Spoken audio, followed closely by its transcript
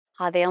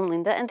Hi there, I'm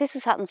Linda and this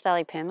is Huttons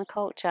Valley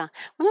Permaculture.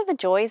 One of the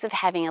joys of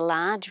having a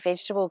large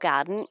vegetable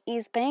garden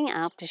is being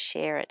able to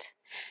share it.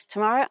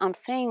 Tomorrow I'm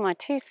seeing my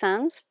two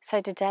sons,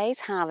 so today's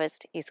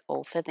harvest is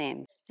all for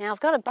them. Now I've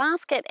got a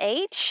basket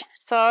each,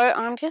 so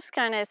I'm just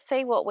going to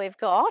see what we've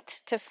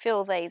got to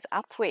fill these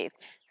up with,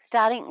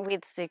 starting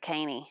with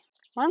zucchini.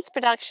 Once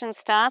production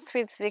starts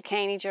with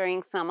zucchini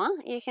during summer,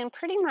 you can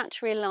pretty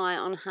much rely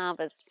on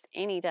harvests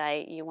any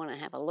day you want to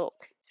have a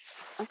look.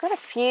 I've got a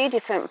few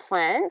different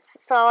plants,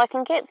 so I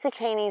can get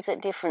zucchinis at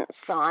different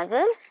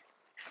sizes.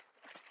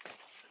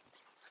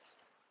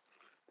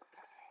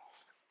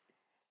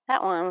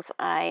 That one's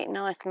a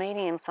nice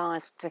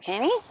medium-sized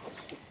zucchini,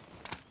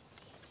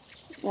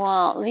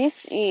 while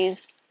this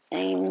is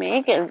a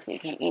mega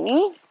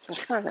zucchini. I'm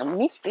trying to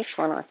miss this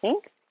one, I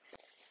think.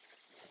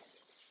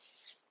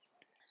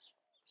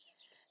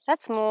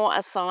 That's more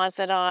a size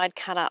that I'd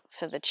cut up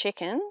for the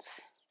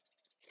chickens.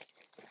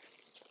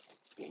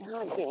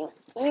 I'm getting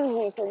in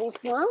here for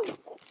this one.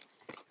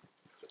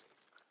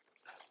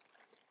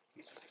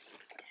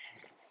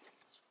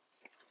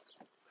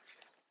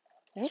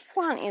 This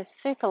one is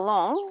super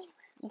long,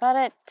 but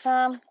it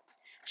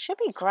should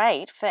be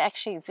great for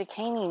actually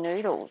zucchini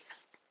noodles.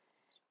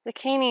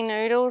 Zucchini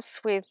noodles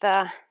with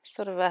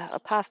sort of a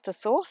pasta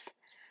sauce,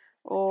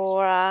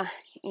 or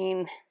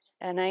in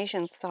an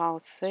Asian style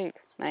soup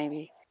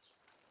maybe.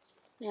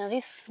 Now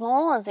this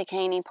smaller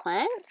zucchini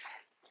plant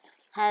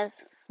has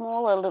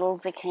smaller little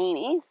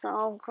zucchini, so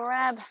I'll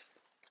grab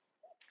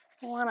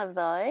one of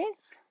those.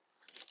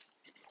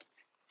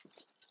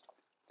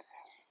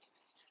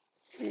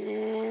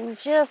 And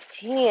just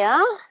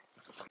here,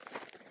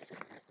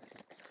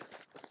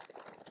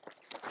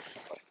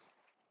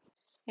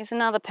 is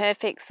another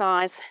perfect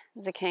size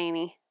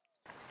zucchini.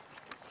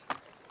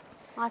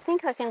 I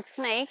think I can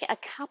sneak a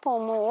couple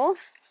more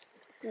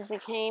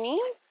zucchinis.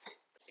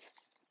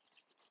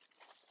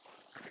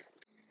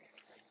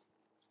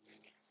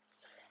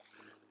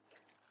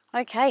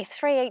 Okay,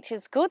 3 each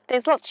is good.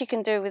 There's lots you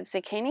can do with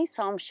zucchini,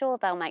 so I'm sure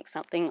they'll make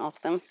something of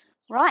them.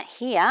 Right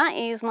here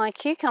is my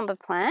cucumber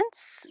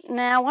plants.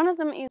 Now one of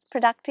them is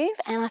productive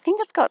and I think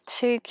it's got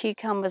 2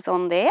 cucumbers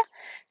on there,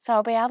 so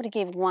I'll be able to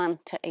give one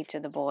to each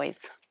of the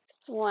boys.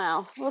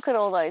 Wow, look at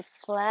all those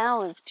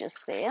flowers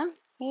just there.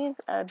 Here's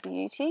a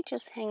beauty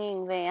just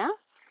hanging there.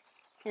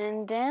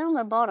 And down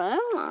the bottom,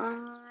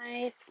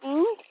 I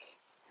think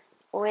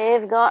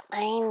we've got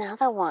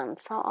another one.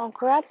 So I'll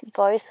grab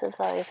both of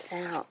those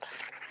out.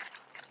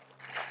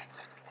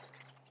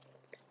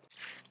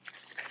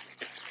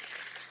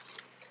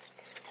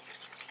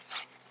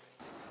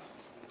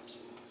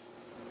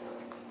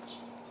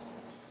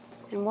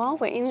 And while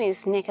we're in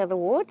this neck of the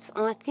woods,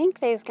 I think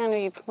there's going to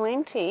be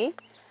plenty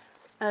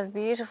of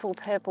beautiful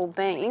purple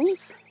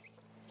beans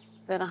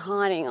that are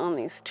hiding on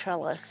this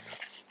trellis.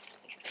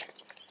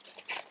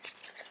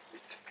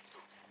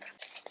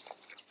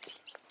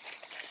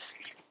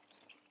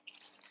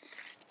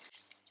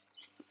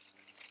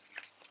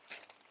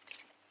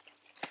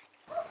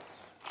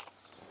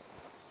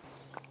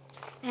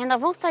 And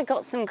I've also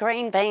got some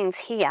green beans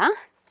here,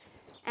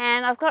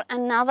 and I've got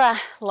another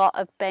lot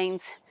of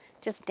beans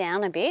just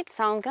down a bit,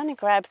 so I'm going to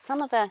grab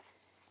some of the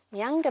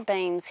younger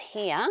beans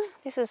here.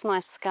 This is my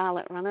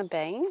scarlet runner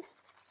bean.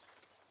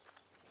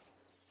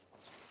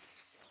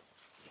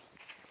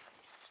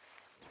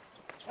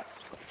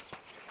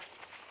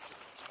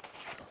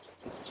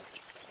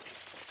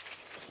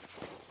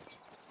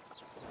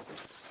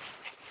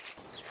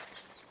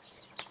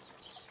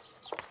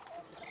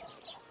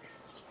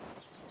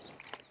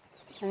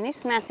 And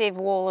this massive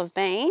wall of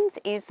beans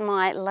is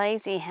my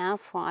lazy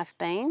housewife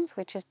beans,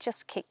 which has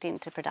just kicked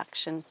into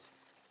production.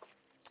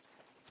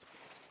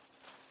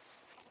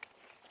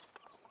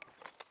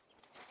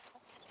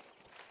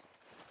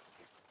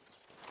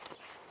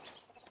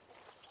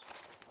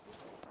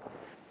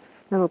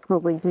 That'll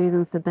probably do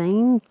them for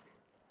beans.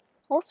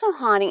 Also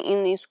hiding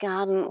in this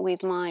garden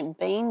with my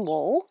bean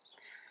wall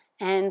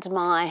and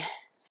my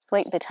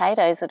sweet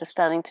potatoes that are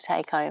starting to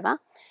take over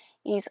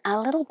is a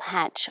little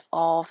patch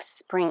of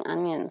spring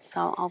onions,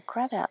 so I'll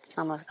grab out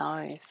some of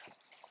those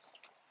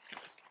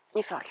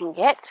if I can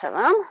get to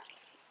them.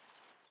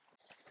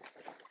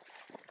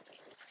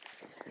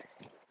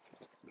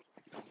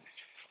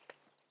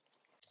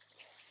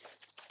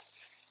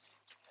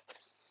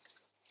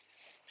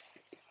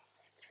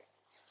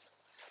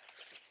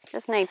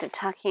 Just need to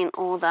tuck in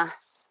all the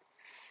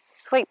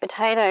sweet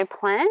potato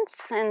plants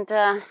and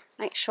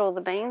make sure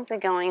the beans are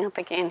going up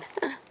again.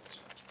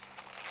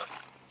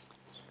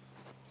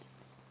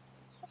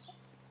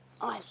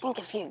 I think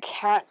a few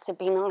carrots would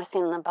be nice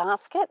in the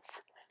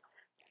baskets.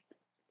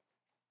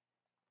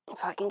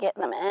 If I can get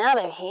them out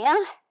of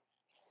here.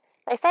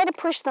 They say to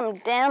push them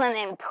down and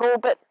then pull,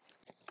 but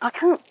I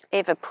can't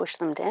ever push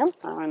them down.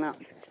 I don't know.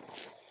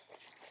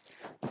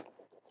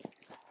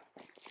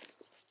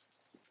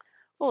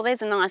 Oh,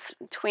 there's a nice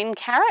twin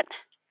carrot.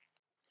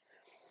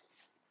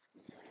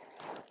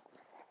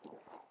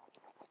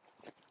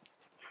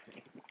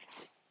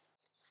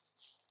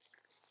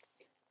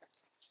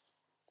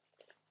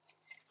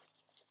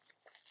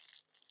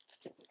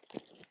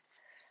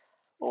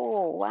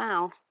 Oh,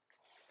 wow.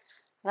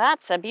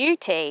 That's a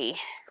beauty.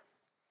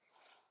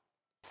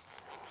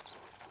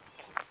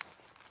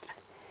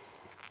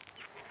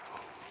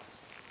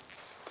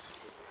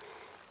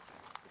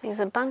 There's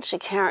a bunch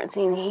of carrots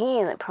in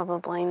here that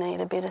probably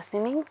need a bit of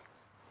thinning.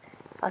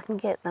 If I can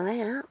get them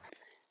out.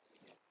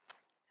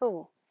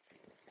 Oh,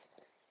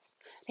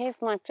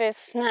 here's my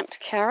first snapped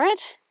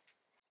carrot.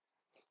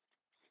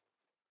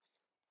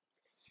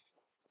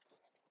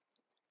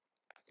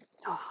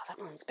 Oh, that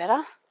one's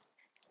better.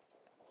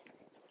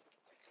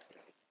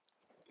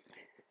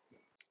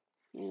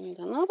 And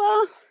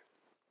another,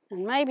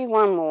 and maybe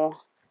one more.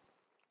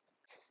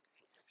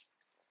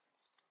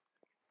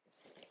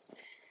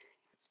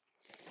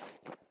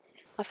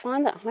 I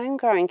find that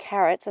homegrown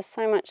carrots are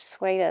so much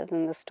sweeter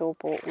than the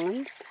store-bought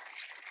ones.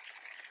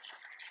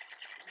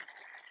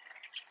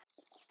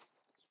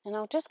 And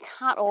I'll just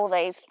cut all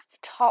these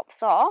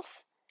tops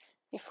off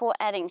before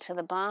adding to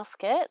the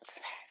baskets,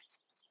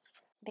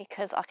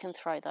 because I can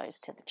throw those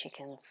to the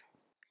chickens.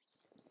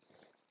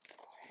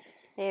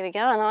 There we go,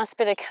 a nice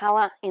bit of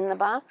colour in the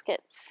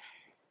baskets.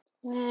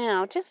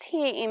 Now, just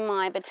here in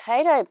my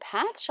potato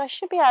patch, I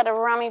should be able to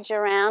rummage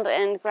around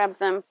and grab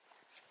them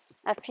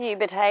a few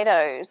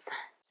potatoes.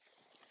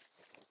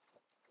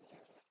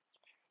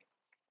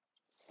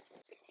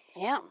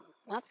 Yeah,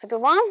 that's a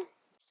good one.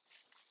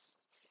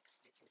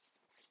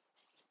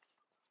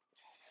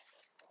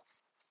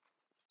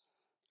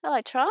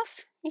 Hello,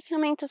 Truff. You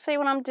coming to see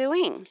what I'm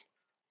doing?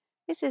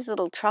 This is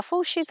little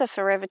Truffle. She's a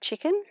forever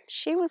chicken.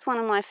 She was one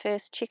of my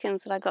first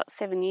chickens that I got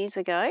 7 years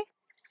ago.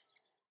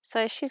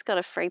 So she's got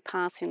a free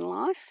pass in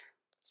life.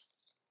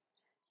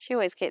 She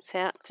always gets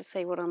out to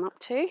see what I'm up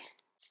to.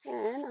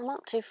 And I'm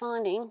up to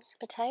finding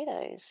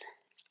potatoes.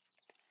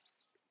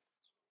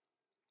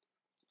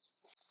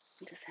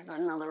 Just have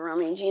another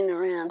rummage in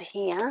around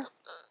here.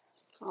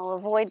 I'll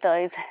avoid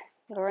those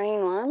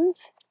green ones.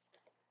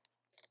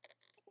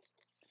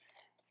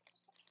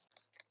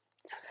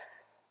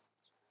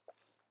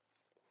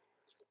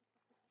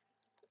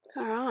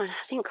 All right,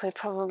 I think we've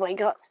probably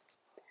got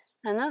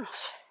enough.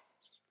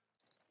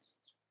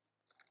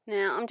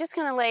 Now I'm just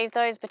going to leave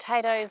those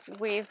potatoes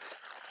with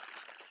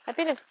a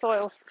bit of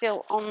soil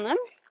still on them,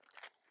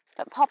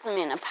 but pop them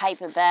in a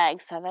paper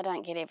bag so they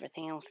don't get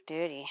everything else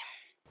dirty.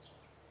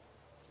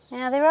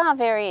 Now there are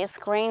various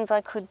greens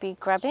I could be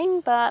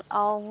grabbing, but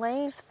I'll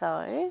leave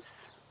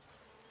those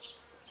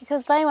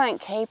because they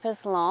won't keep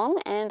as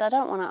long and I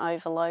don't want to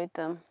overload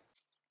them.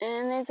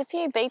 And there's a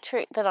few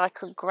beetroot that I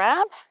could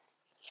grab,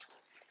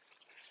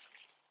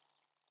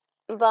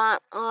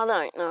 but I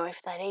don't know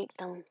if they'd eat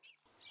them.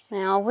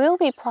 Now I will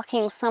be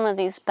plucking some of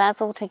this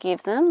basil to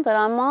give them, but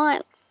I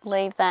might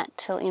leave that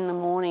till in the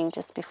morning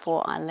just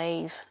before I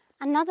leave.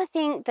 Another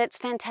thing that's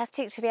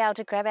fantastic to be able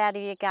to grab out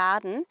of your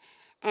garden,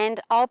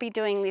 and I'll be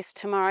doing this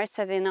tomorrow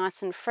so they're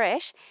nice and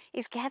fresh,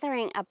 is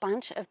gathering a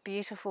bunch of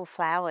beautiful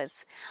flowers.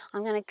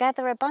 I'm going to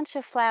gather a bunch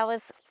of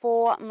flowers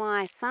for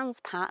my son's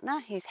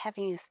partner who's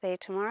having us there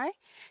tomorrow,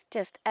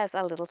 just as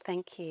a little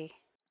thank you.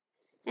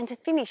 And to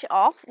finish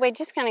off, we're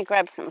just going to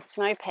grab some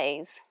snow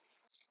peas.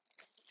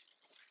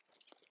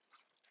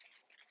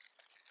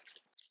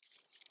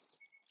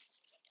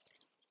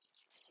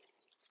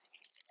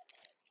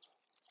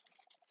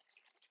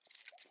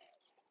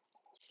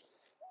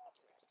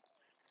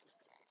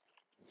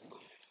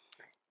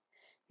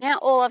 Now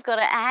all I've got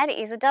to add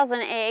is a dozen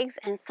eggs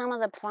and some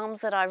of the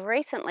plums that I've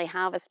recently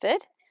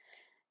harvested,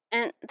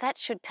 and that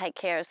should take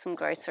care of some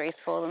groceries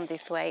for them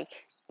this week.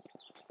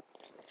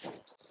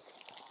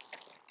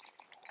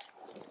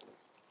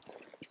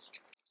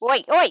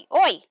 Oi, oi,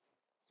 oi!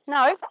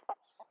 No.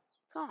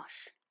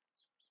 Gosh.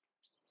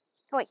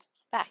 Oi,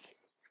 back.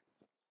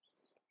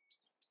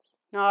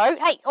 No,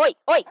 hey, oi,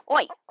 oi,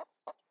 oi!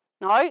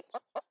 No.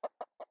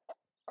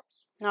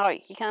 No,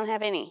 you can't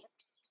have any.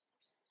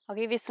 I'll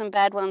give you some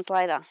bad ones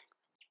later.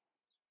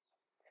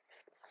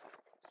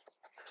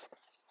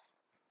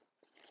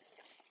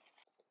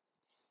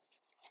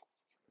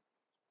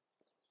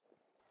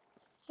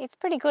 It's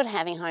pretty good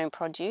having home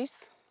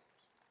produce.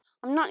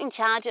 I'm not in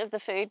charge of the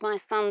food my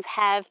sons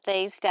have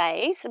these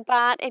days,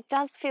 but it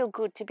does feel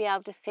good to be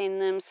able to send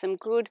them some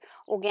good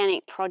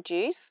organic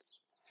produce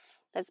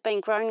that's been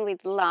grown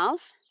with love.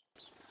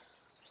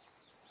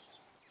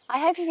 I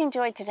hope you've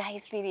enjoyed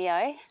today's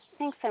video.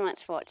 Thanks so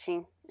much for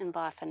watching, and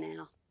bye for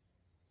now.